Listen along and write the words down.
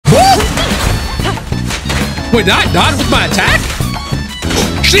Wait, did I dodge with my attack?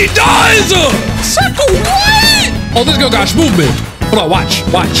 She does! Sucker, what? Oh, this girl got movement. Hold on, watch.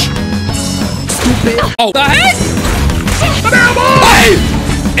 Stupid. Oh, the heck? Hey!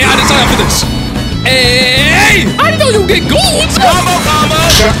 Hey, I didn't sign up for this. Hey! I didn't know you get gold. Combo.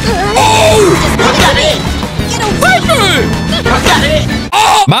 Oh! Got it. Get away!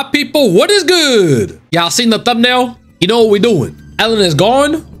 Oh! My people, what is good? Y'all seen the thumbnail? You know what we're doing. Ellen is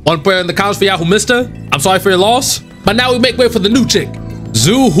gone. One player in the comments for y'all who missed her. I'm sorry for your loss. But now we make way for the new chick,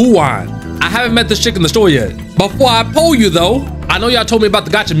 Zhu Yuan. I haven't met this chick in the store yet. Before I poll you though, I know y'all told me about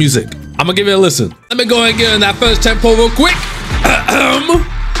the gacha music. I'm gonna give it a listen. Let me go ahead and get in that first tempo real quick.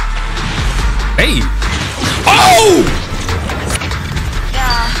 Hey. Oh!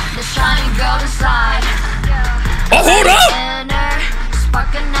 Oh, hold up!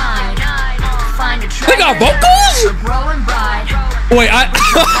 They got vocals? Wait,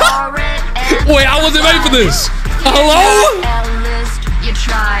 Wait, I wasn't ready for this. Hello?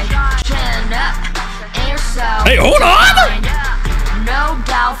 Hey, hold on! No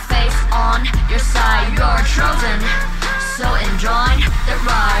doubt, face on your side, you're chosen. So enjoy the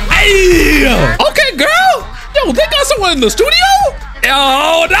ride. Hey! Okay, girl! Yo, they got someone in the studio? Yo,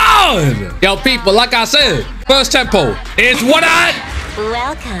 hold on! Yo, people, like I said, first tempo. It's what I...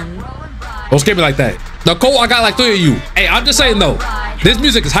 Welcome. Don't scare me like that. Nicole, I got like 3 of you. Hey, I'm just saying though, this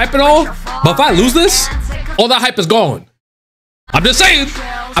music is hype and all, but if I lose this, all that hype is gone. I'm just saying,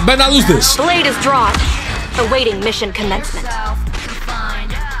 I better not lose this. Blade is drawn. Awaiting mission commencement.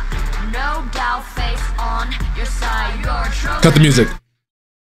 Cut the music.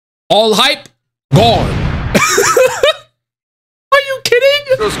 All hype, gone. Are you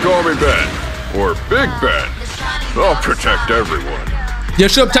kidding? Just call me Ben, or Big Ben. I'll protect everyone. You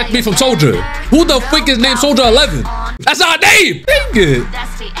should have protected me from Soldier. Who the freak is named Soldier 11? That's our name! Dang it.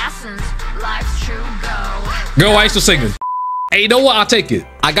 Girl, why are you still singing? Hey, you know what? I'll take it.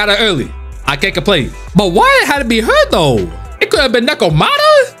 I got it early. I can't complain. But why it had to be her though? It could have been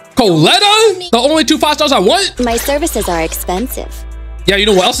Nekomata, Coletta, the only 2 5-stars I want. My services are expensive. Yeah, you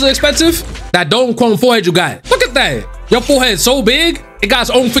know what else is expensive? That dome chrome forehead you got. Look at that. Your forehead is so big, it got its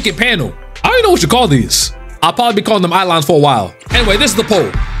own freaking panel. I don't even know what you call these. I'll probably be calling them eyelines for a while. Anyway, this is the poll.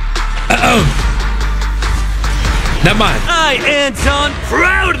 Never mind. I, Anton,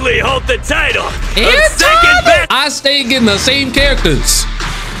 proudly hold the title of Anton? second best. I stay getting the same characters.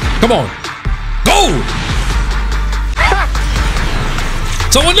 Come on. Go!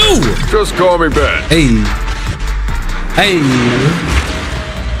 Someone new! Just call me Ben. Hey. Hey.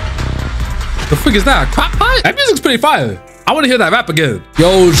 The frick is that? Crop pot? That music's pretty fire. I want to hear that rap again.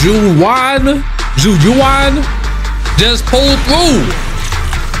 Yo, Zhu Yuan, just pull through.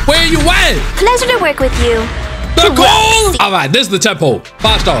 Where you at? Pleasure to work with you. The goal! All right, this is the tempo.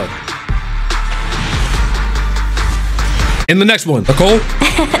 5-star. In the next one, Nicole.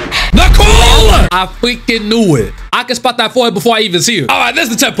 Nicole! I freaking knew it. I can spot that forehead before I even see her. All right, this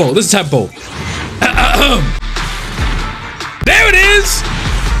is the tempo. This is tempo. There it is.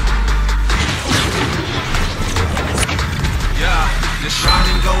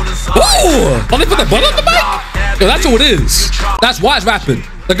 Ooh! Oh, they put the butt on the mic? Yo, that's who it is. That's why it's rapping.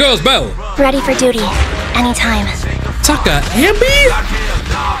 The girl's Belle. Ready for duty. Anytime. Tucker, Ambi?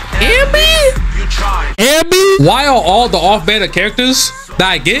 Why are all the off-banner characters that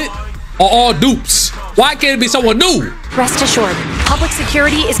I get are all dupes? Why can't it be someone new? Rest assured, public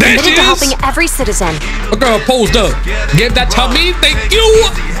security is There committed she to is. helping every citizen. A girl posed up, gave that to me, thank you,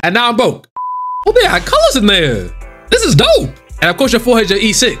 and now I'm broke. Oh, they had colors in there. This is dope. And of course your forehead's your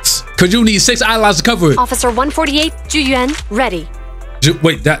E6, because you need 6 eyelines to cover it. Officer 148, Zhu Yuan, ready.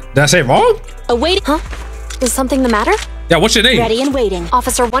 Wait, did I say it wrong? Awaiting. Huh? Is something the matter? Yeah, what's your name? Ready and waiting.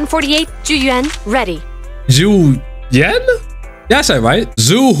 Officer 148, Zhu Yuan, ready. Zhu Yuan? Yeah, I said it right.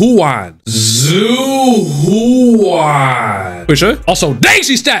 Zhu Yuan. Zhu Yuan. For sure. Also, dang,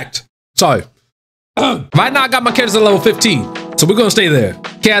 she's stacked. Sorry. Right now, I got my characters at level 15, so we're gonna stay there.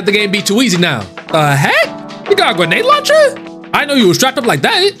 Can't have the game be too easy now. Heck? You got a grenade launcher? I know you were strapped up like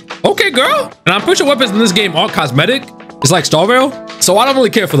that. Okay, girl. And I'm pretty sure weapons in this game aren't cosmetic. It's like Star Rail, so I don't really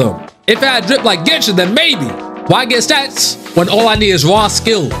care for them. If it had drip like Genshin, then maybe. Why get stats when all I need is raw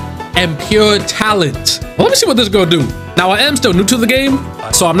skill and pure talent? Well, let me see what this girl do. Now, I am still new to the game,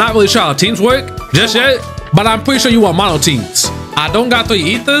 so I'm not really sure how teams work just yet, but I'm pretty sure you want mono teams. I don't got 3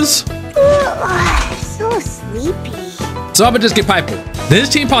 ethers. So sleepy. So I'ma just get Piper. This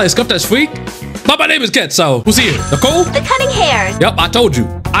team probably scuffed as freak, but my name is Ket, so who's here? Nicole? The cunning hairs. Yep, I told you.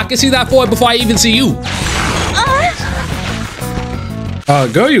 I can see that forward before I even see you.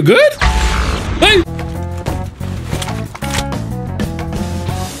 Girl, you good? Hey!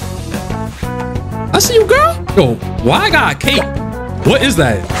 I see you, girl. Yo, why I got a cape? What is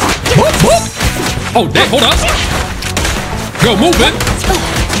that? Whoop, whoop. Oh, damn, hold up. Go, move it.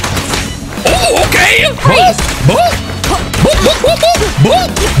 Oh, okay. Boop, boop, boop, boop,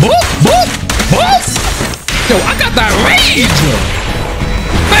 boop, boop, boop, boop. Yo, I got that rage.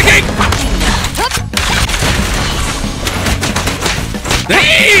 Backing.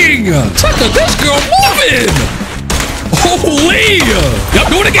 Dang. Sucker, this girl moving. Holy. Yup,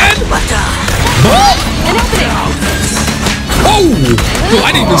 do it again. Boop. Oh! Yo,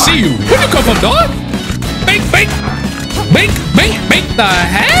 I didn't even see you. Where'd you come from, dog? Bink, bink! Bink, bink, bink! The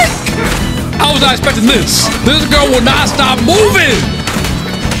heck? How was I expecting this? This girl will not stop moving!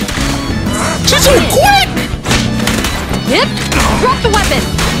 She's so quick! Yep. Drop the weapon.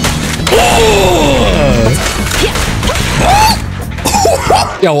 Oh!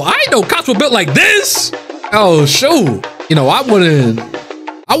 Yo, I didn't know cops were built like this! Oh, shoot. You know, I wouldn't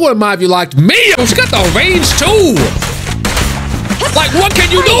mind if you liked me. Yo, she got the range, too! Like, what can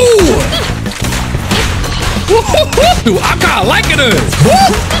you do? Dude, I'm kind of liking her.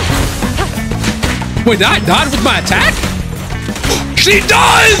 Wait, did I dodge with my attack? She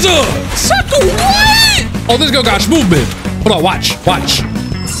does! Sucker, what? Oh, this girl got movement. Hold on, watch.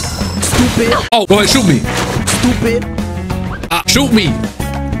 Stupid. Oh, go ahead, shoot me. Stupid. Shoot me.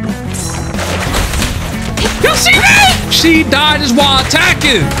 Y'all see that? She dodges while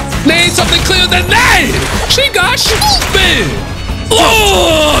attacking. Name something clearer than that. She got movement.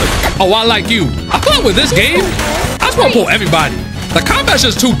 Oh, I like you. I thought with this game, I just want to pull everybody. The combat's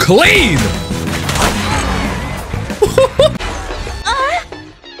just too clean.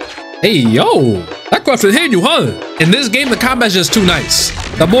 Hey, yo. That question hitting you, huh? In this game, the combat's just too nice.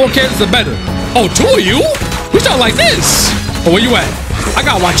 The more characters, the better. Oh, two of you? We start like this. Oh, where you at? I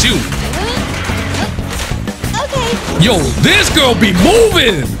gotta watch you. Okay. Yo, this girl be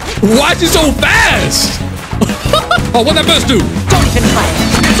moving. Why is she so fast? Oh, what that best do? Don't even try it.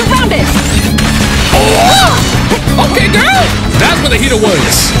 Surround it. Oh! Okay, girl. That's where the heater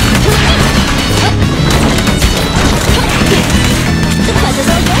was. The pleasure's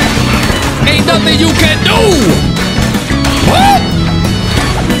all yours. Ain't nothing you can do. What?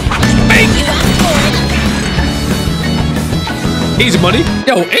 You asked for it. Easy money.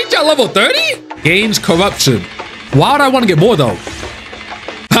 Yo, ain't y'all level 30? Gains corruption. Why would I want to get more, though?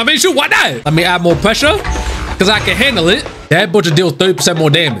 I mean, shoot, why not? Let me add more pressure. Because I can handle it. That butcher deals 30%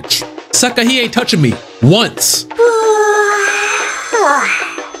 more damage. Sucker, he ain't touching me. Once.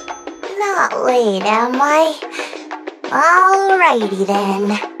 Not late, am I? Alrighty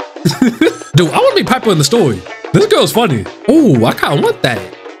then. Dude, I want to be Piper in the story. This girl's funny. Ooh, I kind of want that.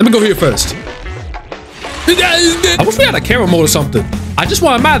 Let me go here first. I wish we had a camera mode or something. I just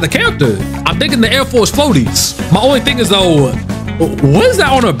want to admire the character. I'm thinking the Air Force floaties. My only thing is, though, what is that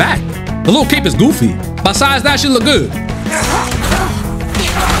on her back? The little cape is goofy. Besides that, she look good.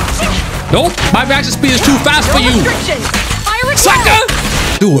 Nope, my reaction speed is too fast for you. Sucker!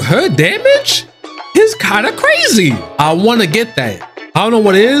 Dude, her damage is kind of crazy. I want to get that. I don't know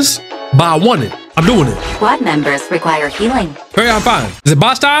what it is, but I want it. I'm doing it. Squad members require healing. Hurry, I'm fine. Is it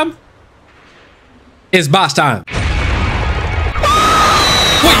boss time? It's boss time.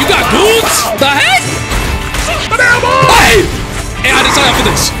 Wait, you got goons? The heck? Hey! Hey, I didn't sign up for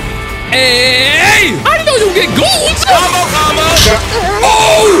this. Hey! I didn't know you would get goons!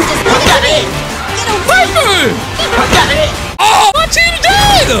 Oh! Piper! Oh, my team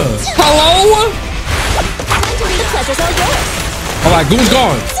dead! Hello? The pleasure's all yours. Alright, goon's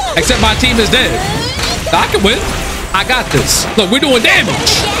gone. Except my team is dead. I can win. I got this. Look, we're doing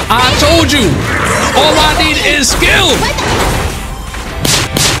damage. I told you. All I need is skill.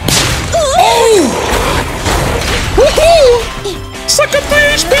 Oh! Woohoo! Sucker for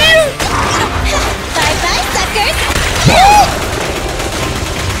HP! Bye-bye, suckers. Oh!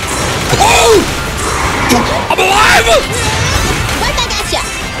 Oh! I'm alive! Right back at ya.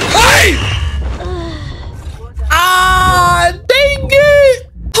 Hey! Ah, dang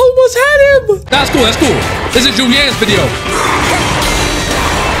it! Almost had him! That's cool, that's cool. This is Zhu Yuan's video.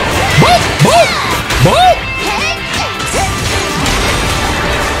 Boop, boop, boop.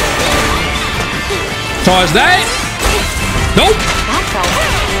 Charge that. Nope.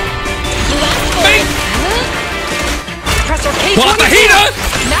 Bang. Pull out the heater.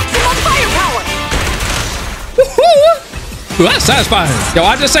 Maximum firepower. Woohoo! Dude, that's satisfying. Yo,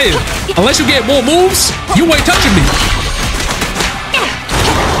 I just say it. Unless you get more moves, you ain't touching me.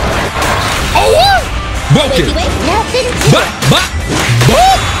 Oh, what? Broken. Nothing to But,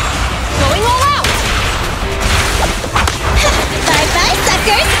 boop. Going all out. Bye-bye,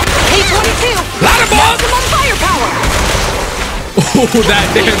 suckers. K-22. Ladder ball. Maximum firepower. Oh, that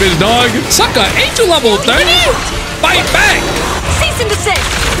damage, dog. Sucker, ain't you level 30? Fight back. Cease and desist.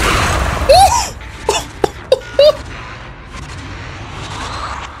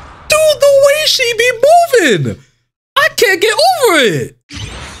 Dude, the way she be moving. I can't get over it.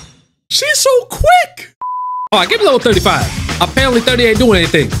 She's so quick. All right, give me level 35. Apparently 30 ain't doing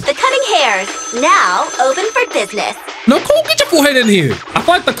anything. The cutting hairs, now open for business. No, cool, get your forehead in here. I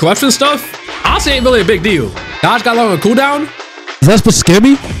feel like the corruption stuff, honestly, ain't really a big deal. Dodge got longer cooldown. Is that supposed to scare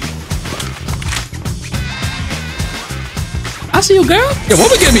me? I see you, girl. Yeah, what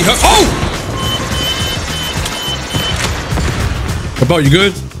we getting me? Oh! Bro, you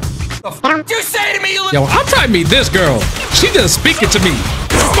good? What you say to me, you Yo, I'm trying to meet this girl. She just speaking to me.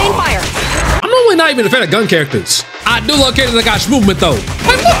 Sustain fire. I'm normally not even a fan of gun characters. I do love characters that got movement though.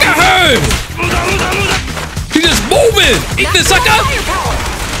 Like, look at her! She's just moving! Eat this sucker!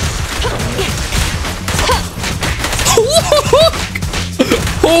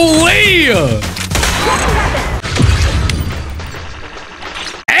 Holy!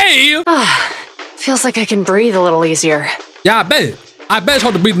 Hey! Feels like I can breathe a little easier. Yeah, I bet. I bet it's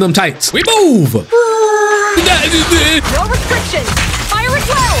hard to breathe in them tights. We move! No restrictions. Fire as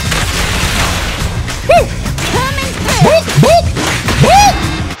well.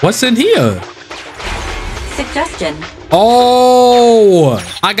 What's in here? Suggestion. Oh,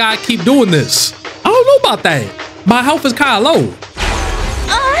 I gotta keep doing this. I don't know about that. My health is kind of low.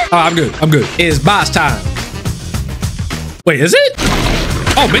 Oh, I'm good. I'm good. It's boss time. Wait, is it?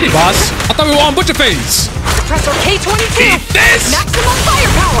 Oh, mini boss. I thought we were on Butcher Phase. Compressor K22. Eat this. Maximum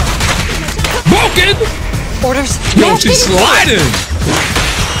firepower. Broken. Orders. Yo, now she's being sliding.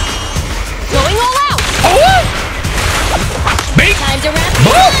 Going all out. Oh. Big. Time to wrap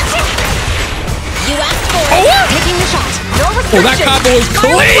Oh. You asked for it. Oh. Taking the shot. No Oh, restrictions. that combo is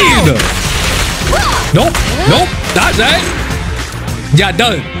Fire clean. as well. Nope. Nope. Dodge that. Yeah,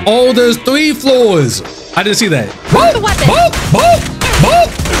 done. Oh, there's 3 floors. I didn't see that. Throw the weapon. Boop, boop, boop,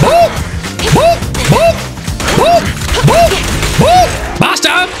 boop, boop, boop, boop, boop, boop. Boss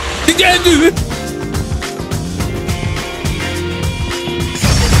time.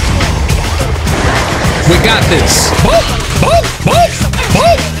 We got this. Boop, boop, boop,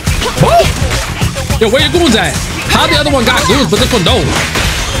 boop, boop. Yo, where your goons at? How the other one got goons, but this one don't?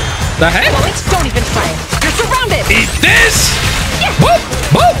 The heck? Bullets, don't even try it. You're surrounded. Eat this! Boop,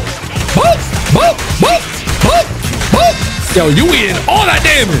 boop, boop, boop, boop, boop, boop. Yo, you eating all that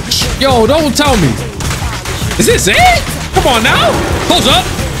damage. Yo, don't tell me. Is this it? Come on now. Close up.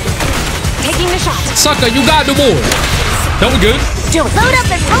 Taking the shot. Sucker, you gotta do more. That was good. Do it. Load up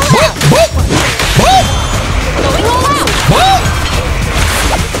and roll Boop, out. boop, boop, Going all out. boop.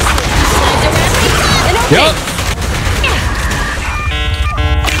 And okay. Yup.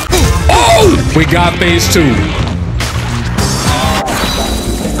 Oh! We got phase 2.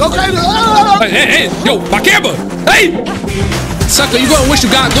 Hey, hey, hey, yo, my camera! Hey! Sucker, you gonna wish you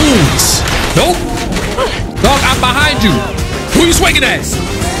got goons. Nope. Dog, I'm behind you. Who you swinging at?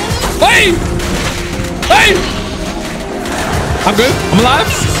 Hey! Hey! I'm good. I'm alive.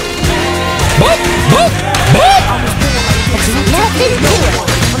 Boop, boop, boop! Nothing to it.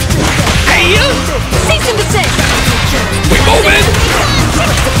 Hey! Cease and desist. We moving!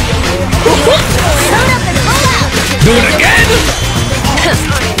 Load up and roll out. Do it again!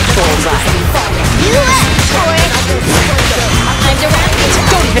 Bullseye. You asked for it. Time to wrap it.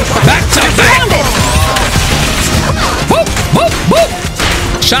 Don't even try. Back to back! Surrounded. Boop, boop, boop!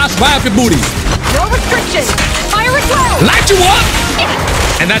 Shots right up your booty. No restrictions. Fire as well. Light you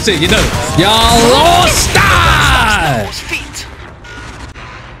up! And that's it, you know. Y'all lost that!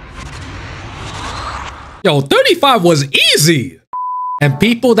 Yo, 35 was easy. And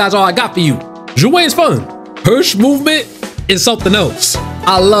people, that's all I got for you. Zhu Yuan is fun. Her movement is something else.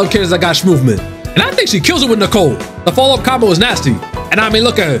 I love characters that got movement. And I think she kills it with Nicole. The follow-up combo was nasty. And I mean,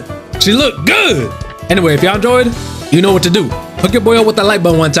 look at her. She looked good. Anyway, if y'all enjoyed, you know what to do. Hook your boy up with that like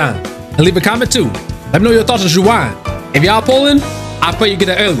button one time. And leave a comment too. Let me know your thoughts on Zhu Yuan. If y'all polling, I pray you get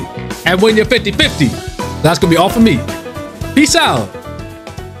it early. And when you're 50-50, that's gonna be all for me. Peace out.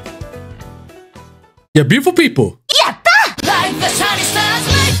 You're beautiful people. Like the shiny stars,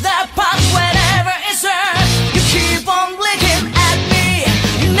 like the